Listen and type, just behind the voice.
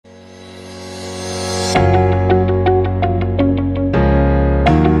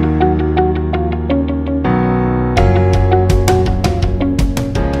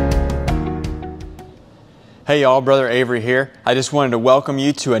Hey y'all, Brother Avery here. I just wanted to welcome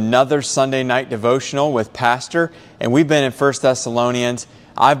you to another Sunday night devotional with Pastor, and we've been in 1 Thessalonians.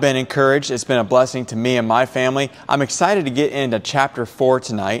 I've been encouraged. It's been a blessing to me and my family. I'm excited to get into chapter 4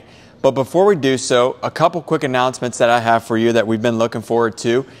 tonight, but before we do so, a couple quick announcements that I have for you that we've been looking forward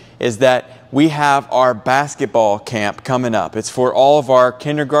to is that we have our basketball camp coming up. It's for all of our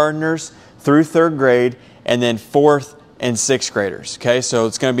kindergartners through 3rd grade and then 4th and 6th graders. Okay, so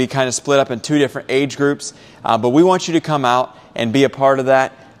it's going to be kind of split up in 2 different age groups, but we want you to come out and be a part of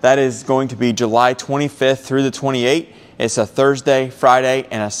that. That is going to be July 25th through the 28th. It's a Thursday, Friday,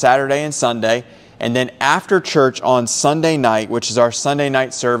 and a Saturday and Sunday. And then after church on Sunday night, which is our Sunday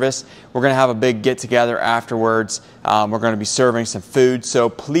night service, we're going to have a big get-together afterwards. We're going to be serving some food, so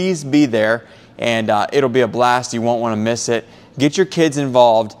please be there, and it'll be a blast. You won't want to miss it. Get your kids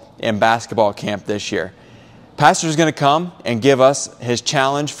involved in basketball camp this year. Pastor's going to come and give us his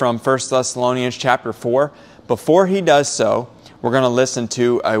challenge from 1 Thessalonians chapter 4. Before he does so, we're going to listen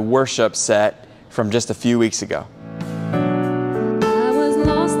to a worship set from just a few weeks ago. I was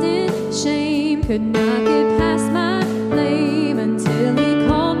lost in shame, could not get past my blame until he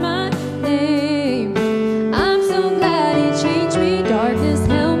called my name. I'm so glad he changed me, darkness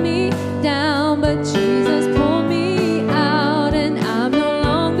held me down, but Jesus pulled me out and I'm no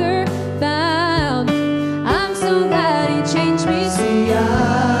longer bound. I'm so glad he changed me. See,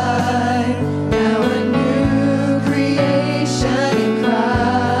 I'm now a new creation in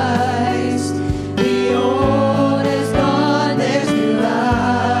Christ. The old is gone, there's new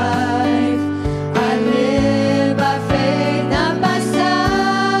life. I live by faith, not by sight.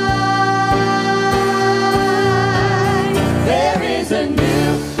 There is a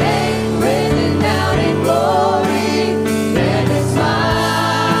new name written down in glory, and it's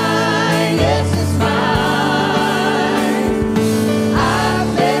mine, yes, it's mine. I've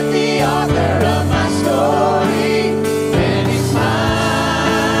met the author of my story, and it's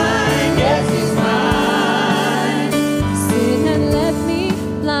mine, yes, it's mine. Sin had left me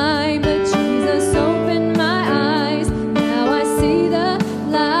blind, but Jesus opened my eyes. Now I see the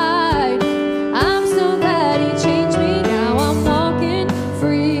light. I'm so glad he changed me. Now I'm walking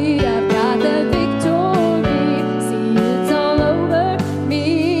free. I've got the victory. See, it's all over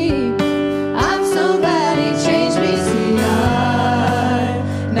me. I'm so glad he changed me. See,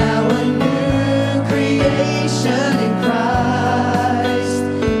 I'm now a new creation in Christ.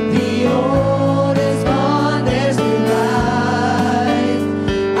 The old is gone, there's new life.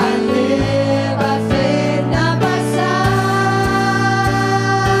 I live by faith, not by sight.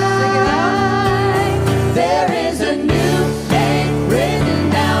 Sing it out. There is a new name written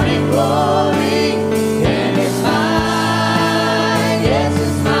down in glory, and it's mine, yes,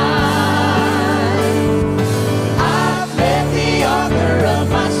 it's mine. I've met the author of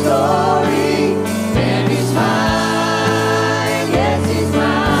my story, and he's mine, yes, he's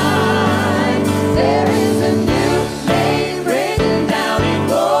mine. There is a new name written down in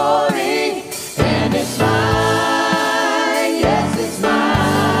glory, and it's mine, yes, it's mine.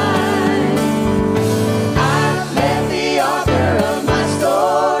 I've met the author of my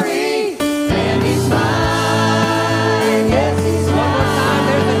story, and he's mine, yes, he's mine.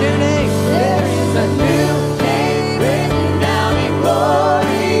 There's a new name. There is a new name written down in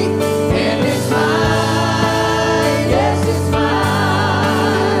glory, and it's mine, yes, it's mine.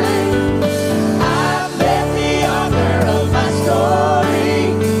 I've met the author of my story,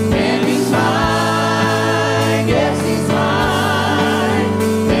 and he's mine, yes, he's mine.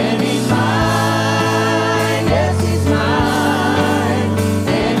 And he's mine, yes, he's mine.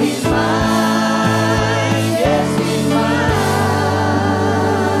 And he's mine, yes, he's mine.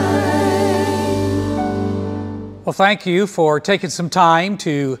 Well, thank you for taking some time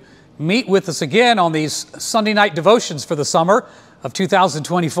to meet with us again on these Sunday night devotions for the summer of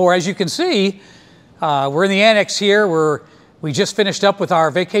 2024. As you can see, we're in the annex here where we just finished up with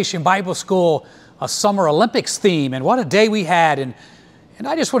our Vacation Bible School Summer Olympics theme, and what a day we had. And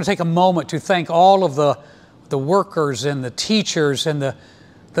I just want to take a moment to thank all of the workers and the teachers and the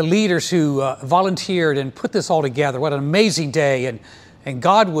leaders who volunteered and put this all together. What an amazing day. And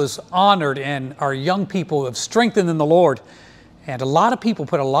God was honored, and our young people have strengthened in the Lord. And a lot of people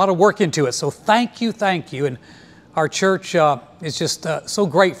put a lot of work into it. So thank you, thank you. And our church is just so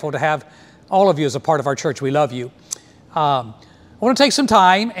grateful to have all of you as a part of our church. We love you. I want to take some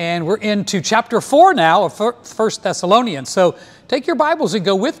time, and we're into chapter 4 now of 1 Thessalonians. So take your Bibles and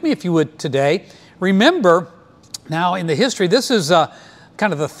go with me if you would today. Remember, now in the history, this is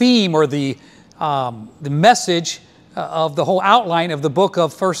kind of the theme or the the message of the whole outline of the book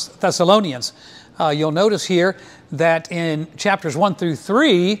of 1 Thessalonians. You'll notice here that in chapters 1 through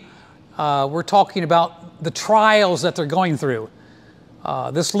 3, we're talking about the trials that they're going through.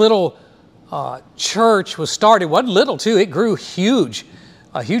 This little church was started, wasn't little too, it grew huge,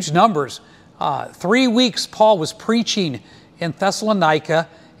 huge numbers. 3 weeks Paul was preaching in Thessalonica,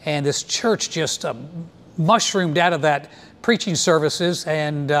 and this church just mushroomed out of that preaching services,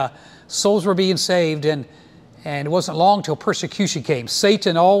 and souls were being saved, and it wasn't long till persecution came.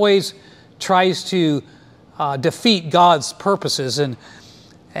 Satan always tries to defeat God's purposes,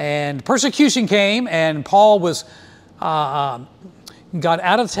 and persecution came, and Paul was got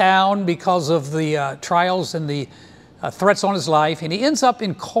out of town because of the trials and the threats on his life, and he ends up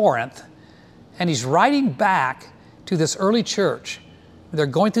in Corinth, and he's writing back to this early church. They're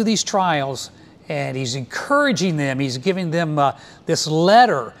going through these trials, and he's encouraging them. He's giving them this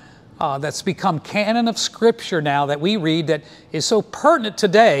letter that's become canon of Scripture now that we read, that is so pertinent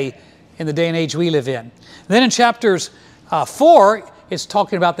today in the day and age we live in. And then in chapters 4, it's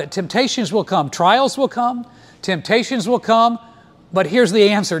talking about that temptations will come, trials will come, temptations will come, but here's the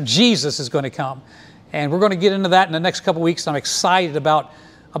answer: Jesus is going to come. And we're going to get into that in the next couple weeks. I'm excited about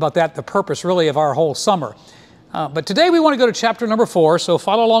that, the purpose really of our whole summer. But today we want to go to chapter number 4, so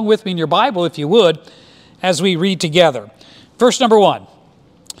follow along with me in your Bible, if you would, as we read together. Verse number 1.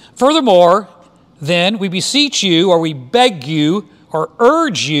 Furthermore, then, we beseech you, or we beg you, or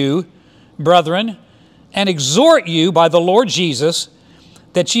urge you, brethren, and exhort you by the Lord Jesus,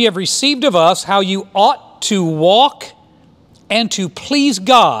 that ye have received of us how you ought to walk and to please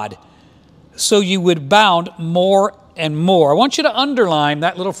God, so you would abound more and more. I want you to underline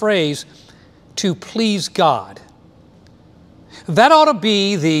that little phrase, to please God. That ought to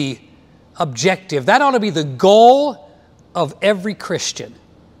be the objective. That ought to be the goal of every Christian.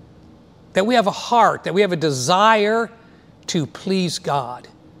 That we have a heart, that we have a desire to please God.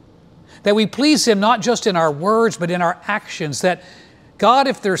 That we please Him not just in our words, but in our actions. That, God,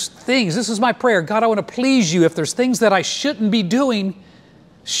 if there's things, this is my prayer, God, I want to please you. If there's things that I shouldn't be doing,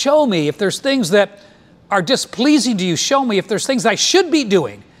 show me. If there's things that are displeasing to you, show me. If there's things I should be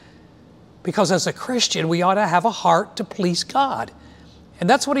doing. Because as a Christian, we ought to have a heart to please God. And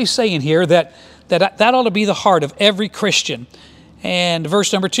that's what he's saying here, that ought to be the heart of every Christian. And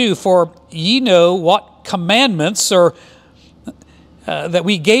verse number 2, for ye know what commandments or that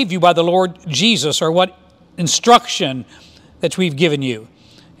we gave you by the Lord Jesus, or what instruction that we've given you.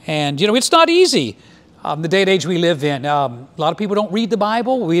 And, it's not easy. The day and age we live in. A lot of people don't read the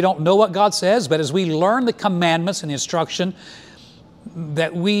Bible. We don't know what God says. But as we learn the commandments and the instruction,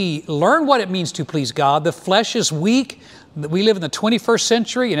 that we learn what it means to please God. The flesh is weak. We live in the 21st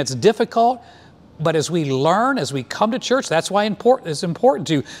century, and it's difficult. But as we learn, as we come to church, that's why it's important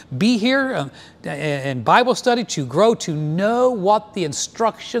to be here in Bible study, to grow, to know what the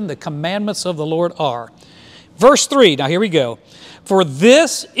instruction, the commandments of the Lord are. Verse 3, now here we go. For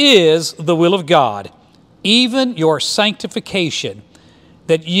this is the will of God, even your sanctification,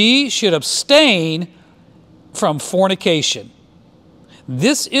 that ye should abstain from fornication.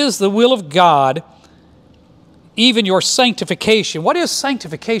 This is the will of God, even your sanctification. What is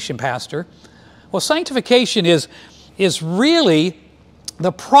sanctification, Pastor? Well, sanctification is really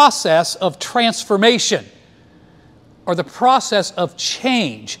the process of transformation, or the process of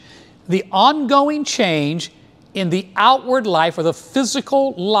change, the ongoing change in the outward life or the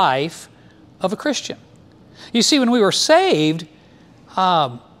physical life of a Christian. You see, when we were saved,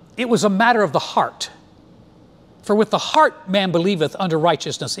 it was a matter of the heart. For with the heart man believeth unto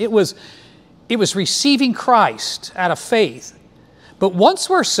righteousness. It was receiving Christ out of faith. But once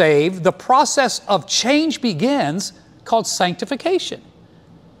we're saved, the process of change begins, called sanctification.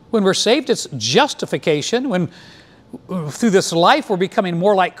 When we're saved, it's justification. When through this life we're becoming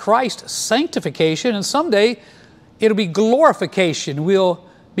more like Christ, sanctification. And someday it'll be glorification. We'll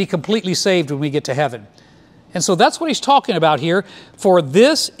be completely saved when we get to heaven. And so that's what he's talking about here. For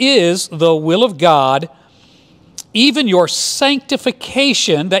this is the will of God, even your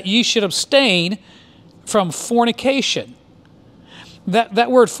sanctification, that ye should abstain from fornication. That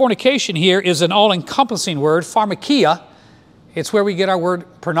word fornication here is an all-encompassing word, pharmakia. It's where we get our word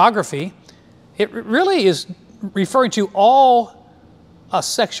pornography. It really is referring to all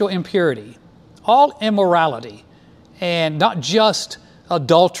sexual impurity, all immorality, and not just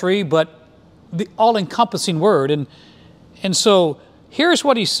adultery, but the all-encompassing word. And so here's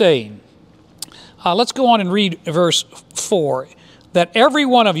what he's saying. Let's go on and read verse 4. That every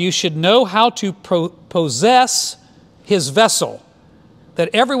one of you should know how to possess his vessel. That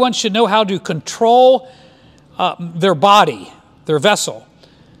everyone should know how to control their body, their vessel,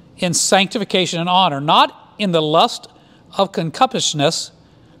 in sanctification and honor, not in the lust of concupiscence,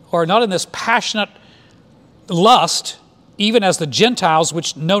 or not in this passionate lust, even as the Gentiles,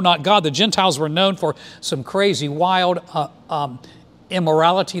 which know not God. The Gentiles were known for some crazy, wild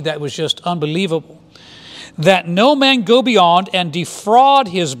immorality that was just unbelievable. That no man go beyond and defraud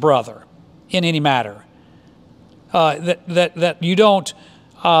his brother in any matter. That you don't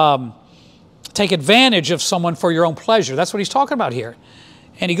take advantage of someone for your own pleasure. That's what he's talking about here.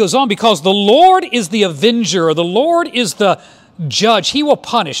 And he goes on, because the Lord is the avenger, or the Lord is the judge. He will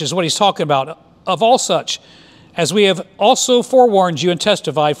punish, is what he's talking about, of all such, as we have also forewarned you and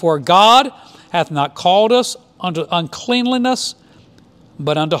testified, for God hath not called us unto uncleanliness,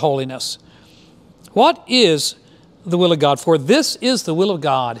 but unto holiness. What is the will of God? For this is the will of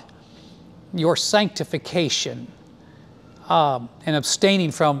God, your sanctification, and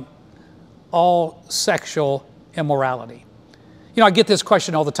abstaining from all sexual immorality. You know, I get this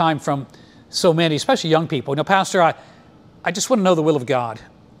question all the time from so many, especially young people. You know, Pastor, I just want to know the will of God.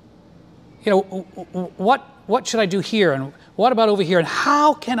 You know, what should I do here? And what about over here? And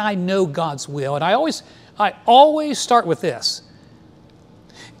how can I know God's will? And I always start with this.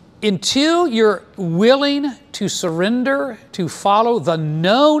 Until you're willing to surrender to follow the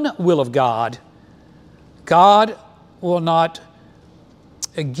known will of God, God will not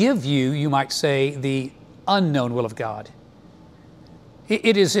give you, you might say, the unknown will of God.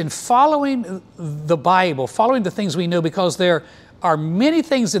 It is in following the Bible, following the things we know, because there are many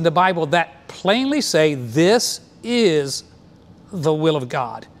things in the Bible that plainly say this is the will of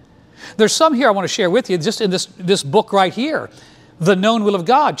God. There's some here I want to share with you, just in this book right here, The Known Will of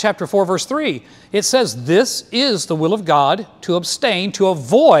God, chapter 4, verse 3. It says, this is the will of God, to abstain, to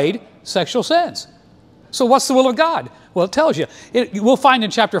avoid sexual sins. So what's the will of God? Well, it tells you. We'll find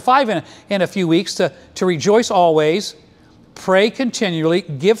in chapter 5 in a few weeks to rejoice always, pray continually,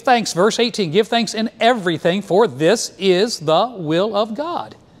 give thanks, verse 18, give thanks in everything, for this is the will of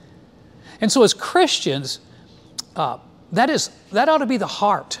God. And so as Christians, that ought to be the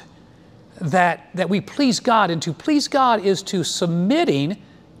heart, that we please God. And to please God is to submitting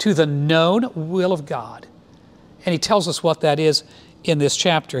to the known will of God. And he tells us what that is in this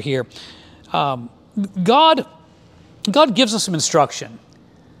chapter here. God gives us some instruction.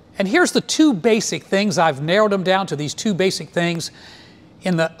 And here's the two basic things. I've narrowed them down to these two basic things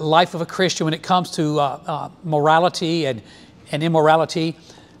in the life of a Christian when it comes to morality and immorality.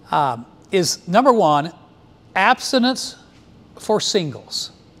 Is number one, abstinence for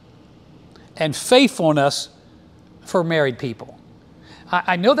singles and faithfulness for married people.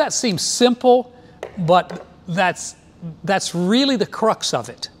 I know that seems simple, but that's really the crux of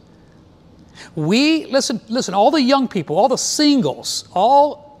it. Listen, all the young people, all the singles,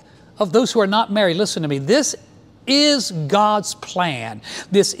 all of those who are not married, listen to me. This is God's plan.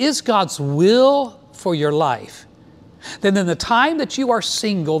 This is God's will for your life. Then in the time that you are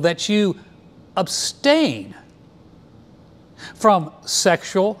single, that you abstain from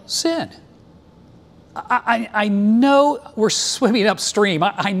sexual sin. I know we're swimming upstream.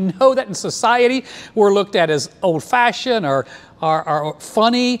 I know that in society we're looked at as old-fashioned or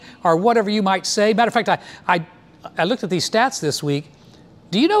funny or whatever you might say. Matter of fact, I looked at these stats this week.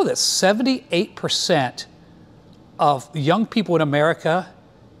 Do you know that 78% of young people in America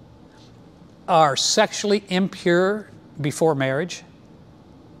are sexually impure before marriage?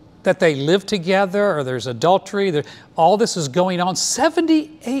 That they live together, or there's adultery, all this is going on.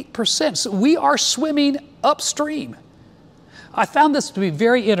 78%. So we are swimming upstream. I found this to be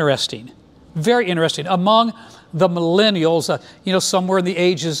very interesting among the millennials, somewhere in the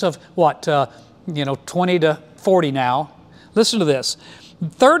ages of 20 to 40 now. Listen to this.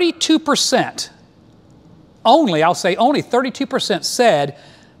 32%, only 32% said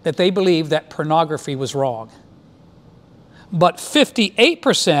that they believed that pornography was wrong. But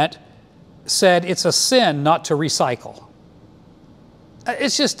 58% said it's a sin not to recycle.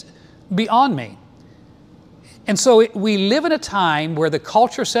 It's just beyond me. And so we live in a time where the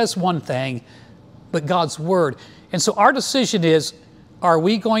culture says one thing, but God's Word. And so our decision is, are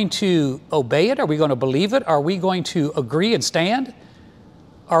we going to obey it? Are we going to believe it? Are we going to agree and stand?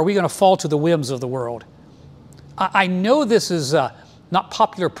 Are we going to fall to the whims of the world? I know this is not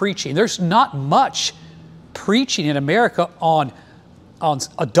popular preaching. There's not much preaching in America on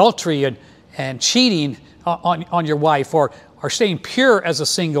adultery and cheating on your wife, or staying pure as a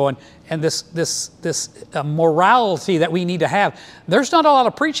single, and this morality that we need to have. There's not a lot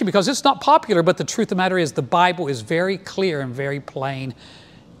of preaching because it's not popular, but the truth of the matter is the Bible is very clear and very plain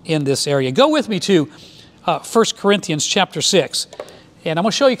in this area. Go with me to 1 Corinthians chapter 6. And I'm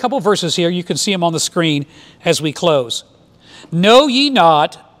going to show you a couple of verses here. You can see them on the screen as we close. Know ye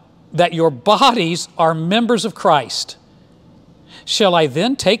not that your bodies are members of Christ. Shall I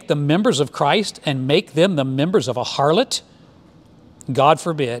then take the members of Christ and make them the members of a harlot? God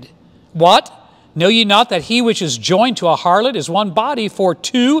forbid. What? Know ye not that he which is joined to a harlot is one body? For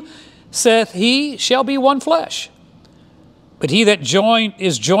two, saith he, shall be one flesh. But he that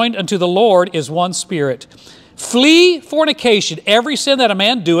is joined unto the Lord is one spirit. Flee fornication. Every sin that a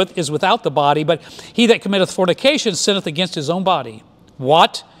man doeth is without the body, but he that committeth fornication sinneth against his own body.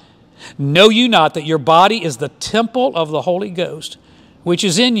 What? Know you not that your body is the temple of the Holy Ghost, which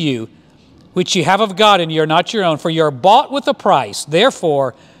is in you, which ye have of God, and ye are not your own? For ye are bought with a price.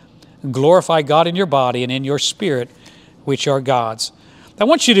 Therefore, glorify God in your body and in your spirit, which are God's. I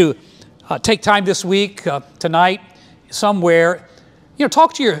want you to take time this week, tonight, somewhere.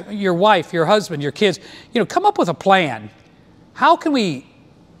 Talk to your wife, your husband, your kids. Come up with a plan. How can we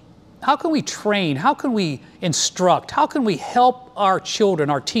train? How can we instruct? How can we help our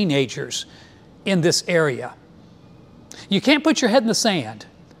children, our teenagers in this area? You can't put your head in the sand.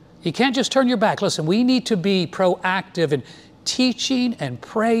 You can't just turn your back. Listen, we need to be proactive in teaching and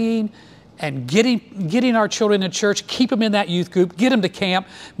praying and getting our children in church, keep them in that youth group, get them to camp.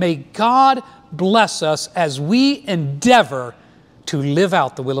 May God bless us as we endeavor to live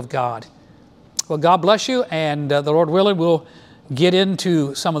out the will of God. Well, God bless you, and the Lord willing, we'll get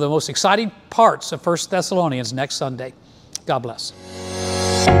into some of the most exciting parts of 1 Thessalonians next Sunday. God bless.